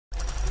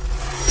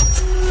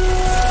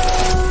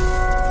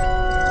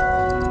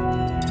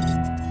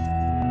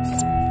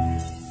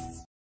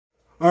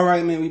All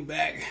right, man, we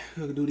back.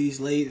 We'll do these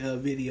late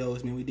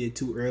videos, man. We did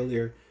two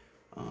earlier.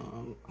 I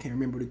can't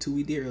remember the two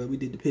we did earlier. We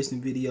did the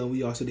Piston video.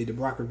 We also did the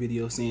Brocker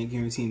video saying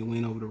guaranteeing to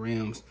win over the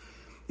Rams.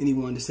 And he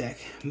wanted to sack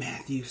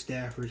Matthew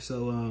Stafford.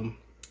 So,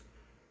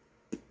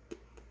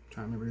 trying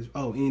to remember this.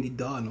 Oh, Andy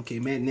Dalton. Okay,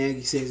 Matt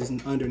Nagy says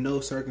it's under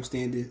no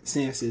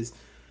circumstances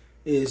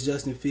is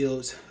Justin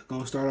Fields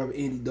going to start off with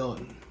Andy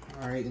Dalton.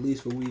 All right, at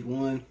least for week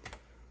one.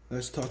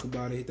 Let's talk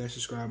about it. Hit that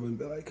subscribe button,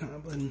 bell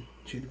icon button.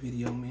 Share the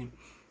video, man.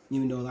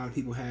 Even though a lot of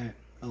people had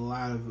a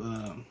lot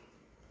of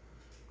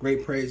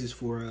great praises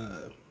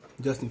for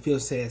Justin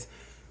Fields, says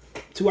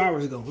 2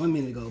 hours ago, 1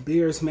 minute ago,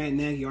 Bears Matt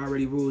Nagy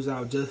already rules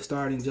out just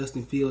starting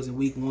Justin Fields in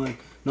week one.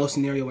 No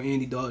scenario where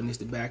Andy Dalton is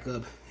the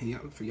backup. And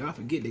y'all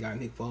forget they got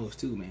Nick Foles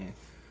too, man.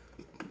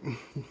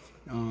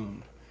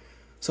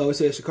 So it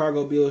says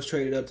Chicago Bills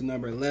traded up to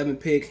number 11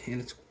 pick in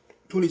the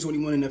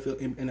 2021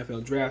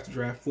 NFL draft to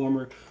draft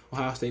former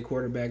Ohio State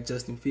quarterback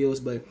Justin Fields,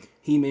 but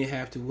he may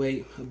have to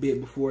wait a bit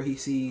before he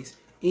sees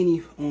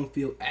any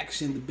on-field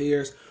action. The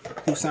Bears,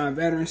 who signed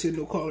veteran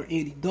signal caller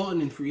Andy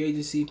Dalton in free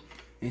agency,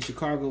 and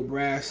Chicago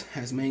brass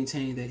has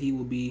maintained that he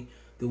will be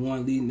the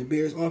one leading the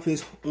Bears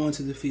offense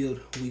onto the field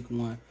week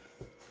one.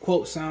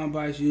 Quote, sound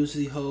bites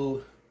usually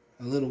hold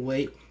a little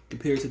weight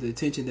compared to the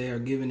attention they are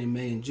given in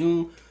May and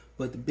June,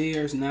 but the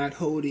Bears not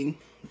holding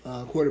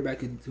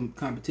quarterback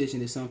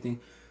competition is something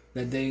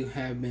that they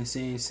have been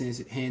saying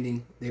since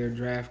handing their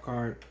draft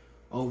card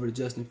over to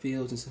Justin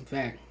Fields. And in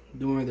fact,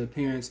 during the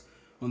appearance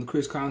on the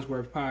Chris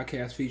Collinsworth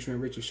podcast featuring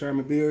Richard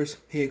Sherman, Bears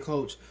head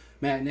coach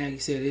Matt Nagy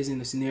said it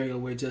isn't a scenario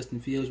where Justin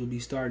Fields would be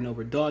starting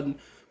over Dalton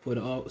for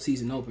the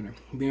all-season opener,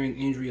 bearing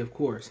injury, of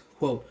course.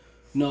 Quote,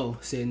 no,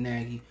 said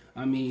Nagy.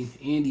 I mean,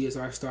 Andy is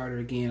our starter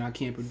again. I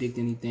can't predict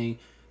anything.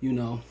 You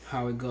know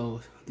how it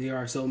goes. There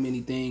are so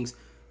many things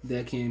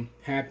that can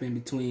happen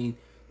between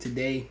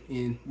today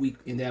and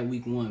that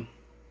week one.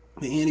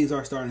 But Andy is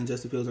our starter and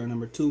Justin Fields our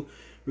number two.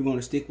 We're going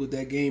to stick with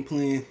that game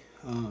plan,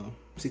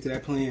 stick to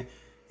that plan,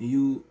 and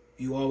you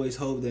always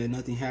hope that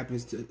nothing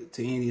happens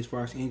to Andy as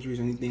far as injuries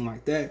or anything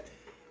like that.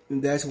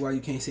 And that's why you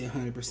can't say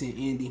 100%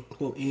 Andy.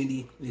 Quote,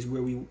 Andy's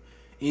where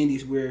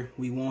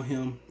we want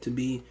him to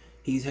be.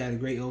 He's had a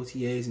great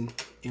OTAs,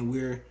 and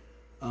we're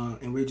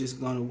just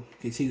gonna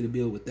continue to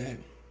build with that.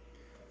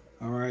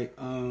 All right.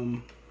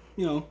 You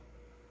know,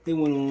 they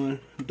went on.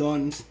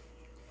 Dalton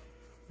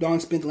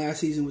spent last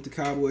season with the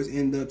Cowboys,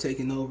 ended up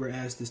taking over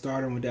as the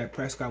starter when Dak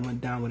Prescott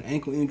went down with an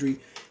ankle injury.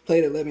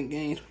 Played 11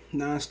 games,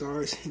 9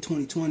 starts in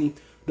 2020.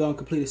 Dalton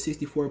completed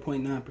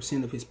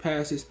 64.9% of his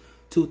passes,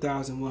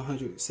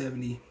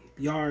 2,170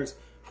 yards,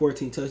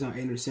 14 touchdowns,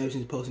 8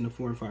 interceptions, posting a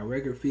 4-5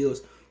 record.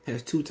 Fields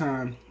has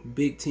two-time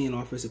Big Ten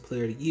Offensive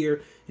Player of the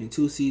Year in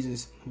 2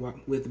 seasons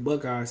with the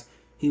Buckeyes.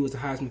 He was the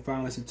Heisman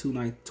finalist in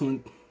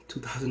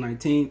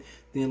 2019,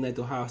 then led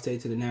Ohio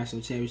State to the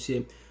national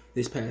championship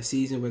this past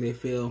season where they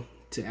fell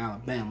to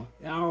Alabama.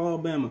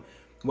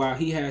 While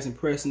he has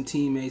impressed some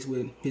teammates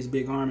with his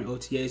big arm and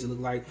OTAs, it look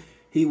like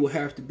he will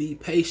have to be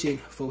patient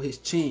for his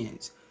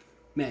chance.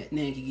 Matt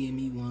Nagy, give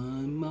me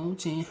one more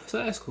chance.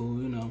 So that's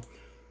cool, you know.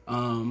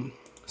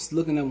 Just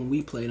looking at when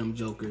we played them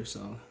jokers,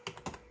 so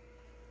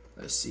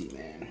let's see,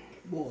 man.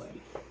 Boy,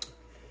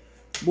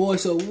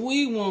 so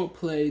we won't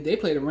play. They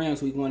play the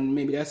Rams week one.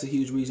 Maybe that's a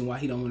huge reason why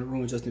he don't want to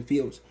ruin Justin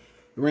Fields.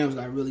 The Rams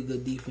got really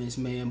good defense,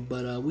 man,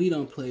 but we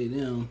don't play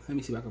them. Let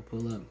me see if I can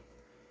pull up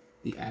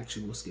the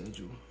actual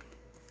schedule.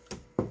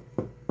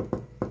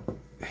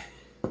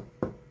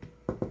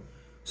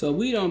 So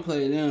we don't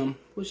play them.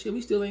 Well, shit, we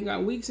still ain't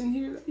got weeks in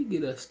here. Let me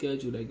get a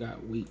schedule that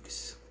got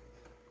weeks.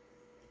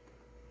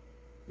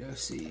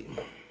 Let's see.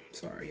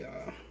 Sorry,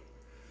 y'all.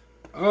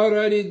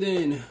 Alrighty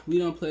then. We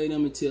don't play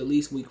them until at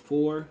least week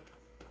 4.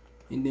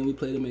 And then we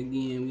play them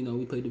again. You know,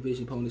 we play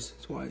division opponents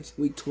twice.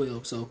 Week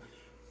 12. So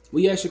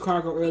we at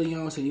Chicago early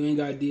on, so you ain't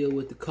got to deal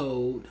with the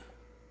cold.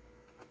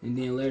 And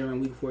then later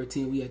on week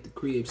 14, we at the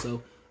crib.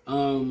 So,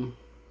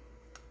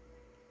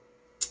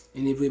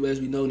 and if as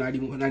we know,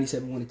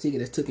 97 won the ticket.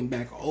 That's took him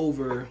back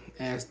over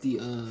as the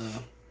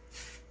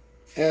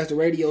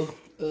radio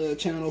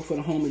channel for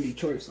the home in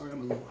Detroit. Sorry,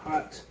 I'm a little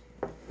hot.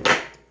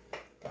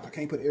 I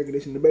can't put air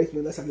conditioning in the basement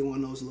unless I get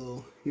one of those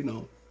little, you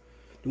know,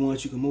 the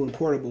ones you can move, the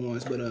portable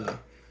ones.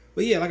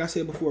 But yeah, like I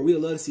said before, we'd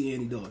love to see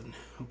Andy Dalton.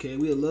 Okay,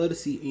 we'd love to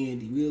see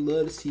Andy. We'd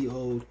love to see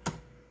old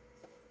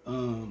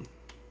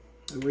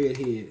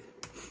redhead.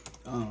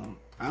 I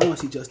want to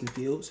see Justin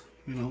Fields.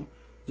 You know,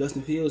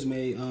 Justin Fields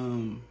may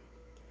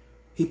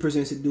he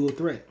presents a dual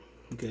threat.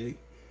 Okay,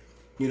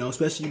 you know,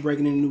 especially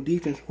breaking in a new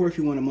defense. Of course,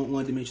 you want a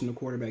one-dimensional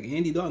quarterback.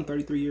 Andy Dalton,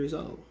 33 years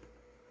old.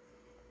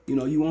 You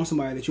know, you want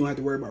somebody that you don't have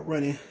to worry about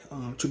running.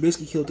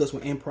 Trubisky killed us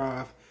with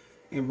improv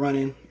and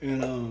running,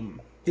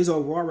 and his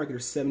overall record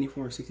is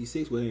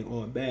 74-66, which ain't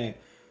all bad.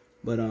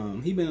 But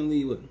he been in the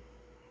league with.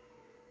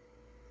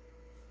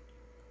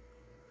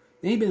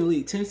 He been in the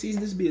league 10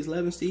 seasons. This will be his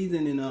 11th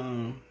season,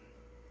 and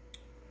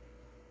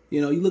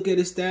you know, you look at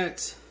his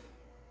stats.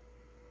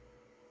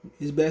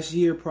 His best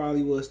year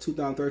probably was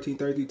 2013,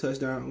 33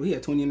 touchdowns. Well, he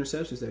had 20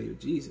 interceptions that year.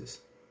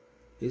 Jesus.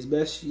 His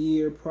best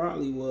year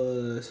probably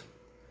was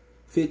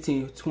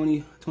 15,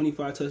 20,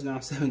 25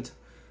 touchdowns,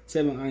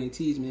 7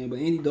 INTs, man. But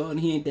Andy Dalton,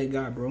 he ain't that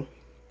guy, bro.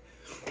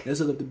 Let's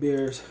look up the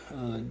Bears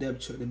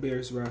depth chart, the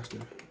Bears roster.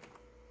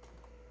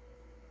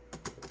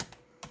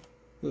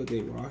 Look at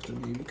their roster,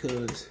 man,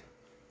 because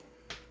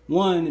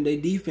one, their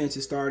defense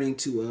is starting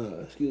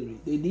to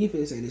their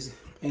defense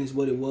ain't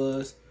what it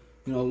was.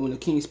 You know, when the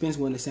King Spence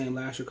wasn't the same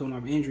last year coming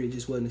off injury, it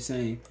just wasn't the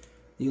same.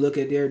 You look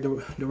at their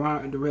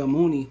Darnell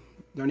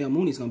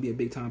Mooney's gonna be a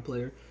big time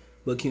player,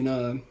 but can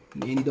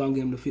Andy Dalton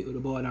get him the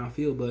ball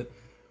downfield? But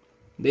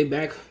they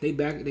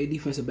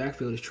defensive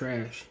backfield is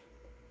trash.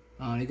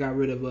 They got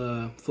rid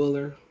of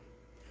Fuller.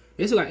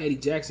 They still got Eddie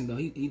Jackson though.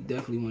 He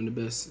definitely one of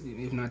the best,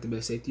 if not the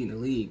best safety in the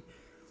league.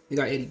 They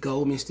got Eddie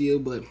Goldman still,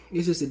 but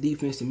it's just a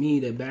defense to me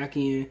that back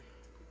end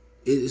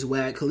is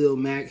whack. Khalil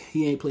Mack,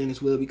 he ain't playing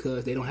as well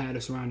because they don't have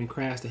the surrounding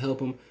cast to help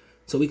him.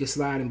 So we can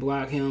slide and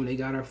block him. They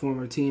got our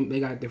former team. They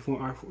got the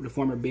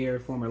former Bear,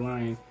 former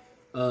Lion,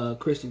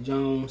 Christian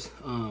Jones,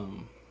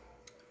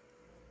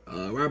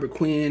 Robert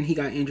Quinn. He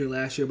got injured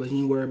last year, but he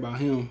ain't worried about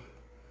him.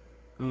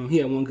 He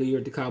had one good year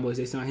at the Cowboys.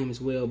 They signed him as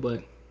well.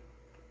 But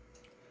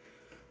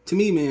to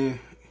me, man,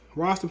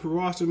 roster for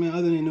roster, man,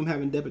 other than them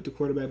having depth at the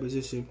quarterback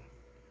position,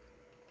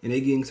 and they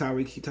getting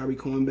Tyreek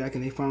Cohen back,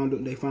 and they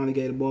finally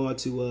gave the ball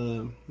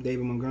to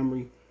David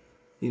Montgomery.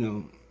 You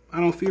know, I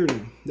don't fear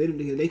them.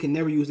 They can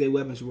never use their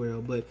weapons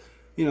well, but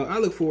you know, I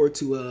look forward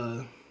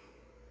to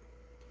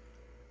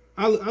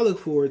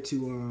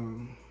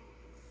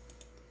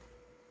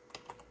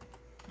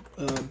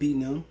beating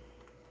them.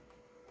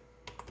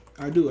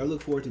 I do. I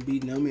look forward to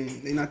beating them,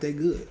 and they're not that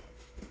good.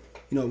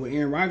 You know, with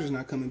Aaron Rodgers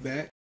not coming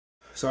back.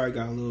 Sorry,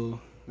 got a little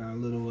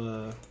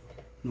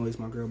noise.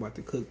 My girl about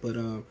to cook,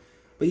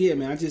 but yeah,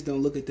 man, I just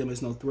don't look at them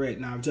as no threat.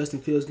 Now, if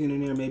Justin Fields getting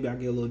in there, maybe I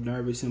get a little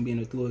nervous, him being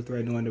a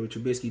threat, knowing that what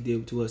Trubisky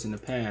did to us in the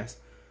past.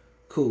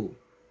 Cool.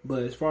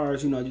 But as far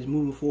as, you know, just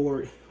moving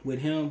forward with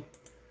him,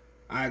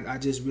 I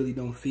just really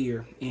don't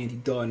fear Andy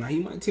Dalton. Now, he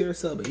might tear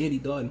us up, but Andy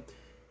Dalton,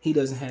 he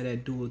doesn't have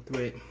that dual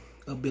threat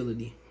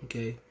ability,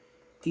 okay?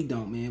 He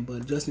don't, man.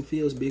 But Justin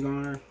Fields, big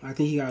arm. I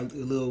think he got a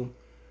little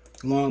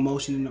long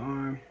motion in the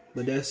arm,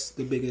 but that's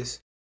the biggest.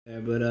 Yeah,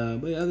 but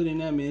other than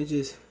that, man,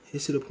 it's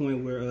to the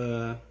point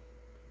where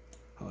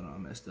hold on, I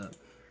messed up.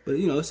 But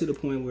you know, it's to the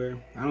point where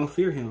I don't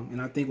fear him,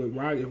 and I think if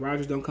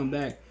Rodgers don't come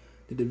back,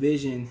 the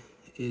division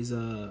is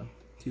wide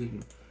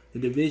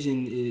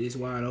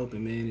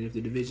open, man. And if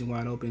the division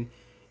wide open,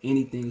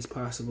 anything is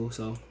possible.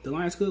 So the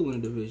Lions could win a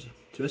division,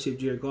 especially if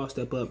Jared Goff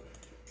step up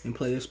and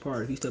play his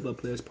part. If he step up,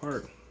 play his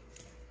part,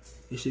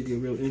 it should get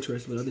real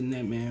interesting. But other than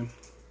that, man,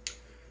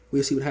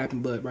 we'll see what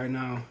happens. But right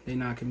now, they're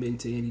not committing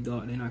to Andy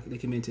Dalton. They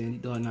committing to Andy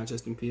Dalton, not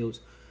Justin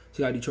Fields.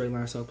 Check out Detroit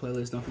Lions Talk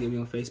playlist. Don't forget me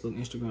on Facebook,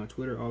 Instagram,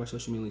 Twitter, all our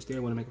social media links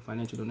there. Want to make a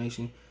financial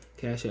donation?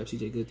 Cash App,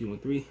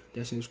 CJGood313.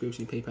 That's in the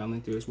description. PayPal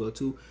link there as well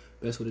too.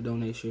 Best way to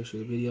donate, share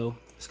the video.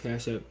 This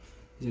Cash App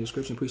is in the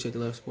description. Appreciate the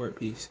love, support,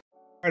 peace.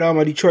 All right, all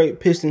my Detroit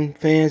Piston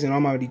fans and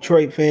all my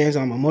Detroit fans,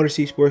 all my Motor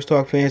City Sports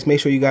Talk fans, make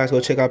sure you guys go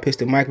check out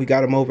Piston Mike. We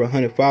got him over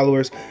 100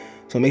 followers.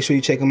 So make sure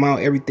you check him out.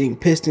 Everything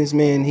Pistons,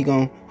 man. He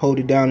gonna hold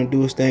it down and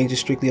do his thing,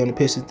 just strictly on the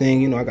Pistons thing.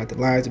 You know, I got the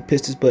Lions and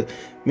Pistons, but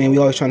man, we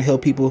always trying to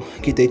help people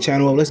get their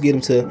channel up. Let's get them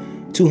to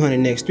 200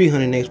 next,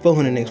 300 next,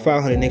 400 next,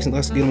 500 next, and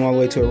let's get them all the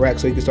way to a rack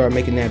so you can start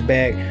making that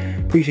bag.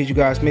 Appreciate you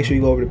guys. Make sure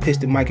you go over to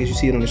Piston Mike as you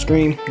see it on the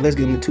screen. Let's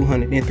get them to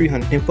 200, then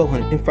 300, then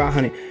 400, then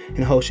 500, and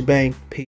the whole shebang. Peace.